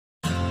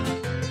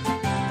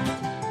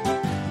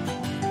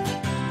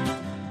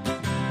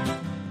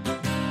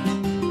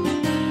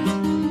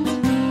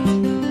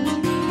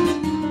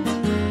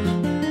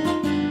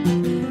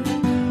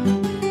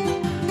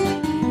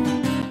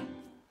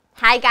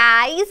Hi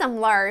guys, I'm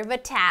Laura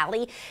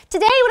Vitale.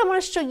 Today what I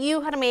want to show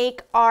you how to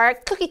make are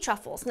cookie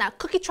truffles. Now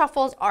cookie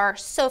truffles are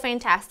so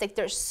fantastic.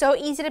 They're so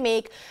easy to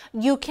make.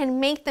 You can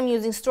make them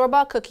using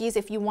store-bought cookies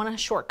if you want a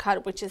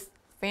shortcut, which is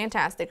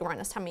fantastic around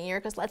this time of year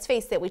because let's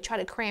face it, we try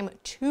to cram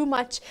too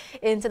much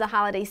into the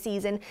holiday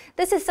season.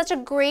 This is such a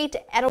great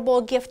edible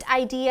gift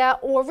idea,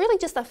 or really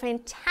just a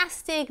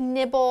fantastic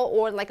nibble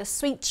or like a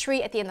sweet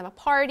treat at the end of a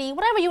party,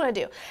 whatever you want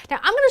to do. Now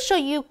I'm going to show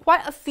you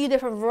quite a few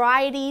different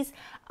varieties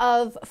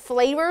of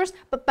flavors,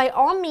 but by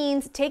all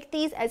means take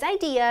these as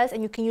ideas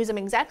and you can use them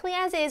exactly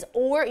as is,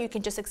 or you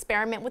can just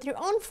experiment with your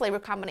own flavor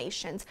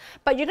combinations.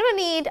 But you're gonna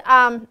need,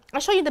 I'll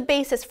show you the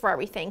basis for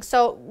everything.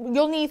 So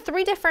you'll need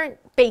 3 different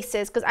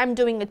bases because I'm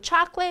doing a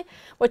chocolate,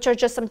 which are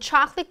just some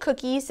chocolate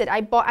cookies that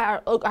I bought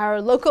at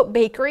our local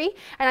bakery,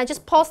 and I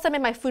just pulsed them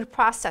in my food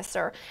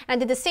processor. And I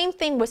did the same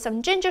thing with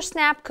some ginger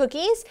snap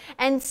cookies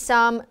and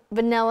some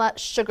vanilla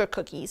sugar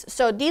cookies.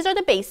 So these are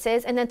the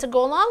bases, and then to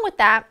go along with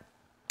that,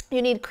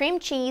 you need cream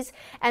cheese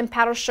and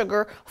powdered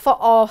sugar for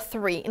all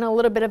 3 and a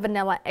little bit of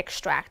vanilla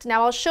extract.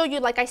 Now I'll show you,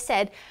 like I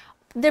said,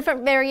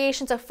 different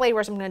variations of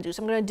flavors I'm going to do.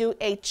 So I'm going to do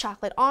a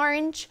chocolate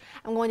orange,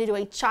 I'm going to do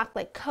a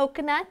chocolate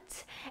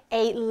coconut,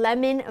 a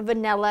lemon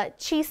vanilla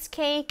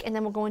cheesecake, and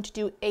then we're going to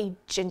do a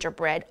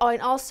gingerbread. Oh,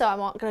 and also I'm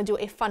going to do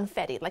a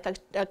funfetti, like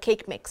a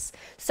cake mix.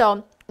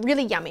 So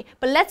really yummy.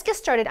 But let's get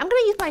started. I'm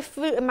going to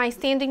use my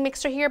standing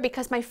mixer here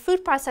because my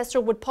food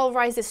processor would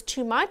pulverize this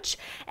too much.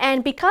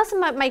 And because of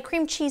my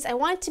cream cheese, I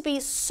want it to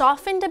be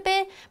softened a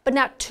bit, but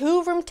not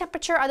too room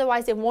temperature,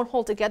 otherwise it won't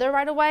hold together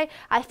right away.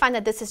 I find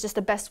that this is just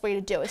the best way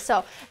to do it.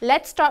 So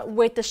let's start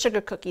with the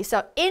sugar cookie.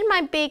 So in my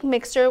big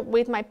mixer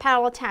with my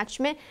paddle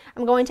attachment,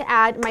 I'm going to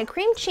add my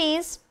cream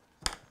cheese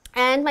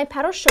and my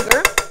powdered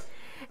sugar.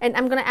 And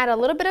I'm going to add a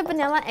little bit of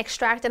vanilla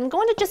extract. I'm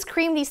going to just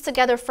cream these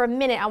together for a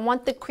minute. I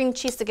want the cream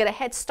cheese to get a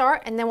head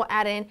start, and then we'll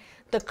add in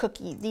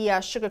the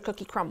sugar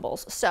cookie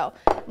crumbles. So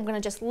I'm going to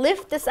just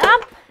lift this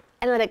up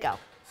and let it go.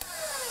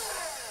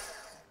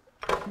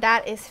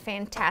 That is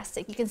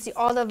fantastic. You can see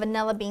all the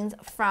vanilla beans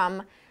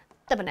from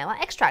the vanilla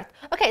extract.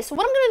 Okay, so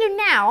what I'm going to do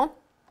now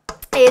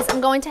is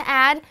I'm going to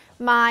add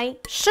my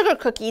sugar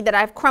cookie that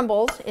I've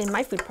crumbled in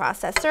my food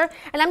processor,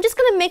 and I'm just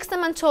going to mix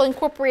them until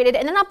incorporated,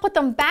 and then I'll put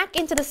them back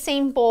into the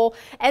same bowl.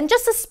 And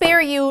just to spare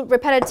you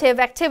repetitive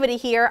activity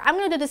here, I'm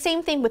going to do the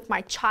same thing with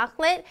my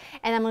chocolate,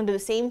 and I'm going to do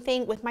the same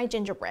thing with my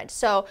gingerbread.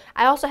 So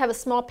I also have a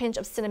small pinch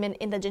of cinnamon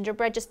in the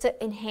gingerbread just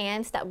to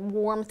enhance that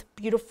warmth,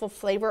 beautiful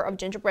flavor of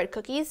gingerbread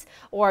cookies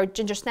or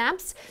ginger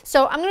snaps.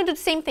 So I'm going to do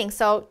the same thing.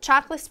 So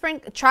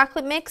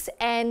chocolate mix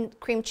and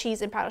cream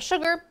cheese and powdered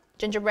sugar,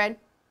 gingerbread,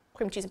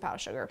 cream cheese and powdered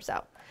sugar.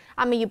 So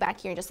I'll meet you back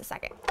here in just a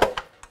second.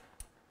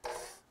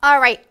 All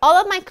right, all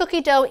of my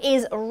cookie dough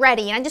is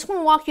ready, and I just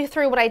want to walk you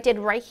through what I did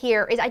right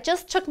here. Is I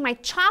just took my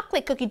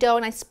chocolate cookie dough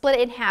and I split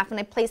it in half, and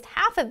I placed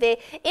half of it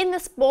in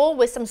this bowl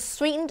with some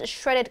sweetened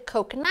shredded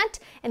coconut,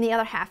 and the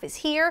other half is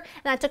here.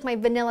 And I took my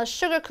vanilla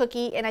sugar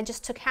cookie and I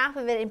just took half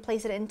of it and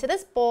placed it into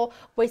this bowl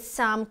with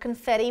some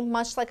confetti,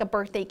 much like a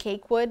birthday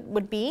cake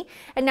would be.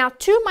 And now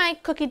to my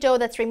cookie dough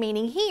that's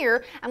remaining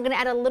here, I'm going to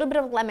add a little bit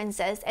of lemon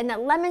zest, and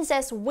that lemon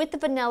zest with the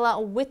vanilla,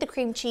 with the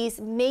cream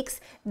cheese, makes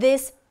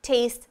this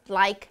taste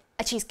like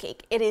a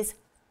cheesecake. It is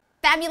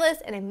fabulous,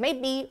 and it may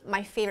be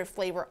my favorite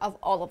flavor of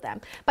all of them.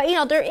 But you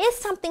know, there is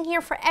something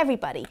here for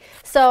everybody.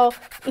 So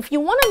if you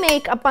want to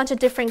make a bunch of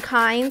different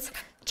kinds,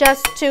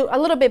 a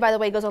little bit, by the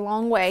way, goes a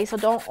long way, so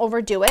don't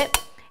overdo it.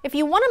 If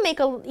you want to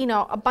make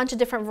a bunch of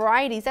different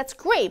varieties, that's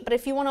great. But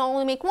if you want to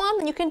only make one,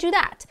 then you can do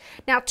that.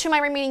 Now to my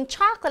remaining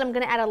chocolate, I'm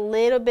going to add a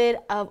little bit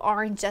of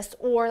orange zest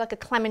or like a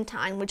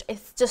clementine, which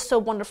is just so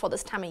wonderful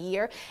this time of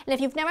year. And if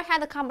you've never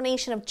had the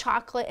combination of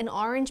chocolate and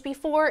orange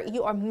before,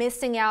 you are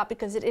missing out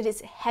because it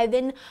is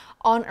heaven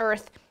on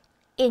earth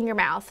in your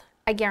mouth.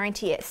 I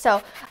guarantee it.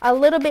 So a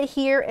little bit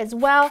here as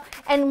well.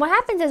 And what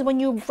happens is when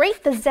you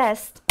grate the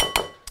zest,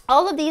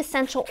 all of the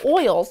essential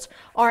oils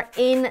are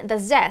in the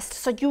zest,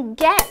 so you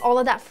get all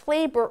of that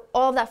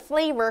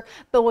flavor,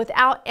 but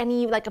without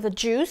any of the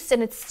juice,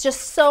 and it's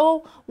just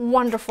so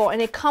wonderful,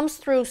 and it comes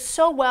through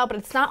so well, but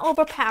it's not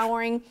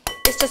overpowering.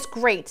 It's just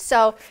great.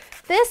 So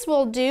this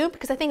will do,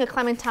 because I think a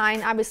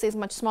clementine obviously is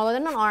much smaller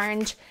than an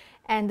orange,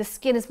 and the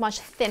skin is much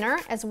thinner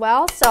as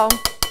well. So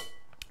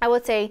I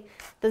would say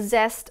the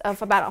zest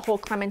of about a whole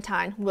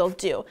clementine will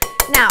do.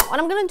 Now, what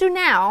I'm going to do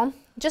now,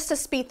 just to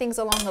speed things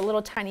along a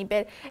little tiny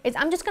bit, is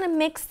I'm just going to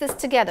mix this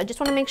together. Just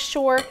want to make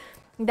sure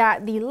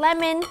that the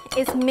lemon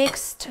is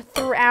mixed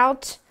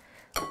throughout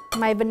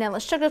my vanilla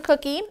sugar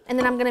cookie, and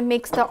then I'm going to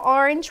mix the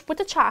orange with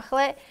the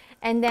chocolate,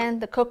 and then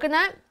the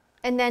coconut,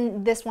 and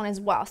then this one as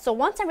well. So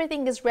once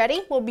everything is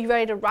ready, we'll be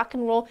ready to rock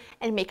and roll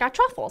and make our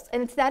truffles,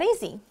 and it's that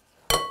easy.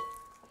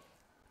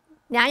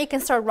 Now you can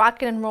start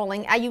rocking and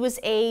rolling. I use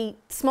a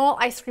small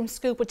ice cream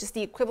scoop, which is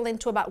the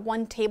equivalent to about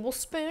 1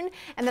 tablespoon,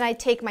 and then I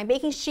take my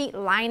baking sheet,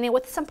 line it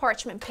with some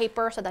parchment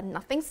paper so that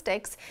nothing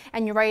sticks,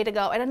 and you're ready to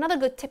go. And another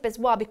good tip as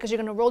well, because you're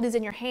going to roll these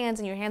in your hands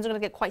and your hands are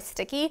going to get quite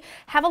sticky,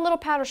 have a little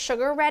powdered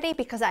sugar ready,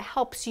 because that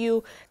helps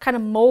you kind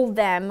of mold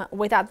them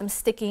without them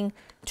sticking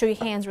to your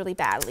hands really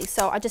badly.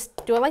 So I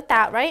just do it like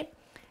that, right?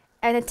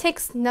 And it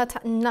takes no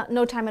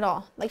time at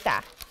all, like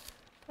that.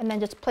 And then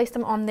just place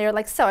them on there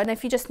like so. And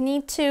if you just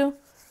need to,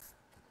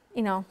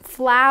 you know,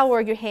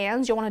 flour your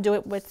hands, you want to do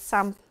it with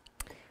some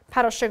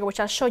powdered sugar, which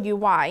I'll show you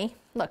why.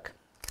 Look,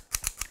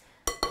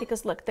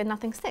 because look, then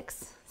nothing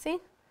sticks, see?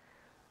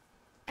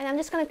 And I'm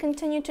just going to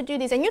continue to do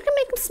these. And you can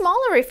make them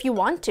smaller if you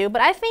want to,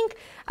 but I think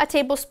a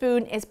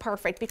tablespoon is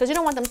perfect because you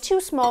don't want them too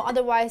small,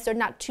 otherwise they're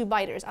not 2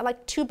 biters. I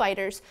like 2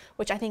 biters,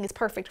 which I think is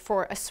perfect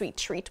for a sweet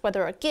treat,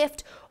 whether a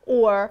gift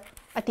or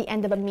at the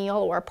end of a meal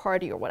or a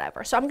party or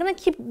whatever. So I'm going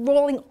to keep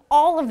rolling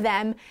all of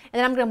them, and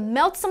then I'm going to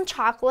melt some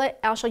chocolate.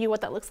 I'll show you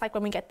what that looks like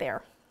when we get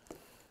there.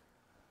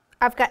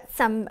 I've got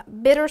some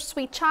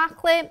bittersweet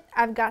chocolate.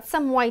 I've got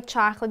some white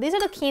chocolate. These are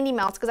the candy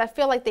melts because I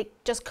feel like they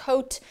just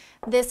coat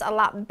this a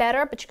lot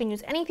better, but you can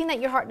use anything that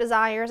your heart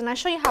desires. And I'll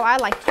show you how I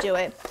like to do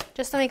it,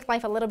 just to make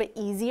life a little bit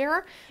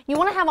easier. You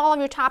want to have all of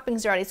your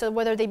toppings ready, so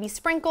whether they be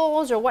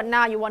sprinkles or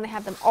whatnot, you want to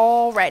have them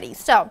all ready.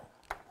 So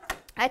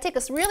I take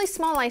a really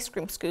small ice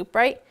cream scoop,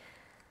 right?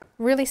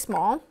 Really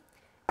small.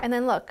 And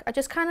then look, I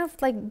just kind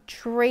of like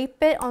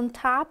drape it on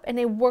top, and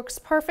it works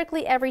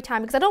perfectly every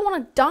time because I don't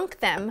want to dunk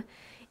them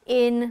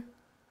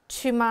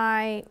into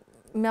my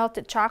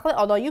melted chocolate,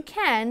 although you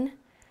can.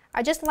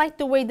 I just like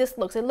the way this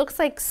looks. It looks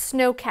like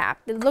snow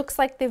capped. It looks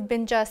like they've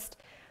been just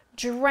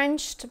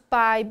drenched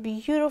by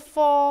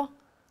beautiful,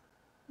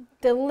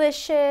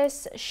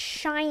 delicious,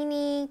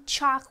 shiny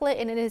chocolate,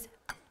 and it is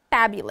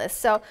fabulous.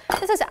 So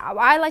this is how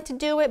I like to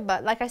do it,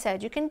 but like I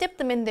said, you can dip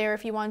them in there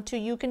if you want to.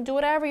 You can do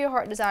whatever your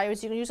heart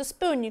desires. You can use a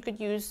spoon. You could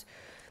use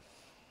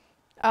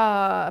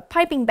a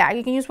piping bag.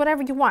 You can use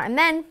whatever you want. And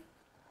then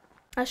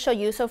I'll show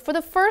you. So for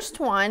the first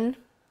one,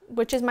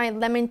 which is my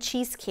lemon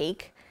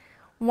cheesecake,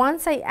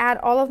 once I add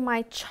all of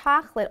my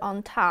chocolate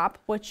on top,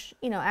 which,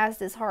 you know, as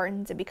this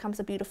hardens, it becomes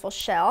a beautiful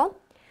shell.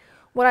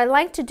 What I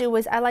like to do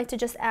is I like to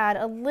just add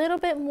a little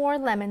bit more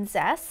lemon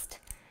zest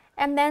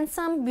and then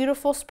some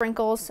beautiful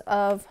sprinkles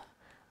of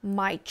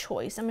my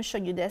choice. I'm going to show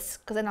you this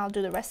because then I'll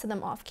do the rest of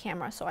them off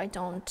camera so I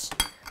don't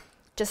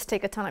just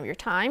take a ton of your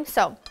time.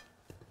 So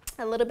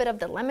a little bit of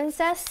the lemon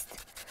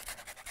zest,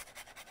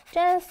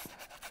 just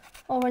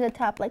over the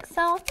top like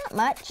so, not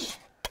much.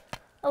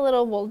 A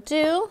little will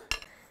do.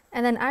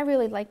 And then I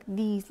really like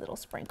these little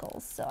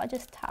sprinkles, so I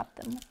just top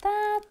them with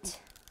that,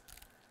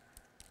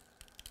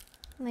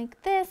 like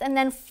this. And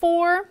then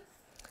for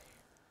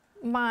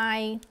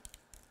my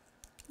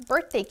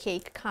birthday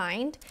cake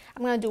kind,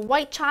 I'm going to do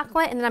white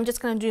chocolate, and then I'm just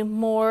going to do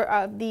more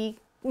of the,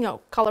 you know,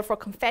 colorful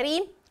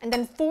confetti. And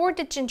then for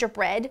the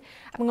gingerbread,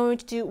 I'm going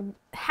to do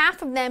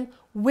half of them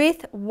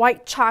with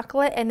white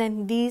chocolate, and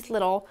then these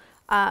little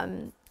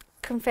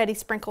confetti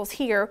sprinkles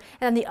here,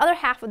 and then the other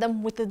half of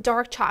them with the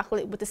dark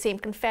chocolate with the same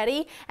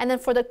confetti. And then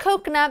for the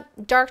coconut,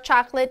 dark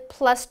chocolate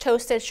plus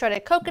toasted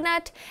shredded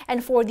coconut.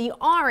 And for the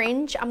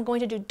orange, I'm going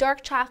to do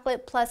dark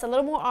chocolate plus a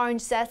little more orange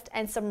zest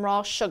and some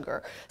raw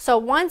sugar. So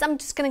once I'm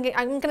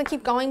gonna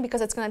keep going because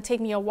it's gonna take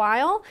me a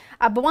while,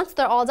 but once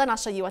they're all done, I'll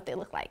show you what they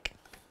look like.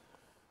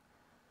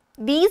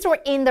 These were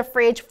in the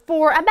fridge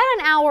for about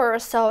an hour or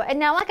so, and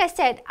now like I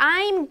said,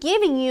 I'm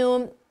giving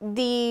you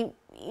the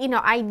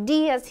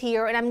ideas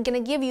here, and I'm gonna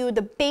give you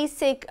the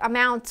basic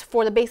amounts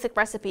for the basic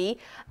recipe,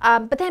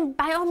 but then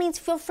by all means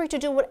feel free to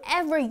do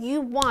whatever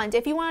you want.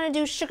 If you want to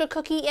do sugar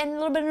cookie and a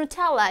little bit of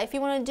Nutella, if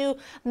you want to do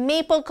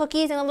maple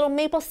cookies and a little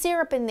maple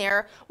syrup in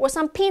there, or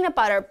some peanut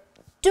butter,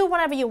 do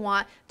whatever you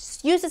want.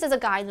 Just use this as a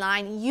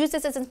guideline, use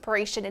this as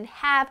inspiration, and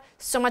have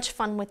so much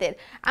fun with it.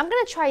 I'm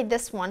gonna try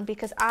this one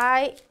because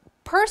I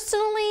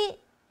personally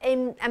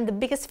am the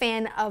biggest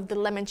fan of the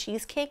lemon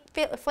cheesecake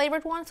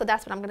flavored one, so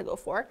that's what I'm gonna go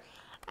for.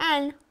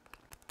 And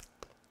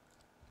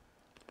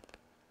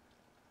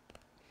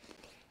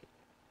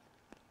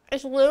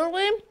it's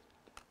literally,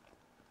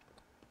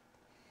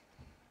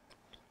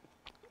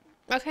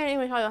 I can't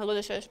even tell you how good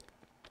this is.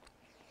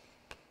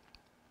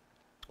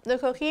 The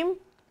cookie,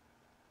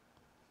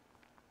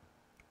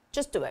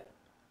 just do it.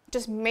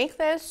 Just make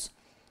this.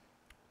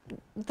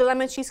 The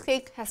lemon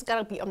cheesecake has got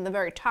to be on the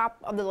very top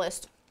of the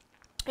list.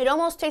 It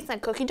almost tastes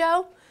like cookie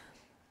dough.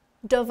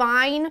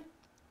 Divine,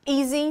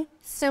 easy,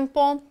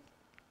 simple.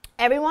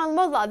 Everyone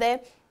will love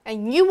it,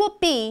 and you will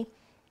be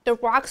the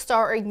rock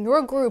star in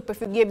your group if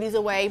you give these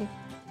away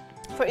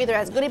for either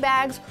as goodie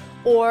bags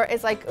or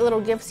as like little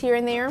gifts here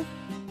and there.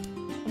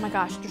 Oh my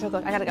gosh, they're so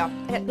good. I gotta go.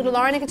 Go to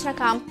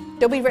laurenkitchen.com.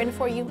 They'll be written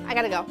for you. I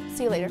gotta go.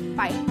 See you later.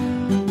 Bye.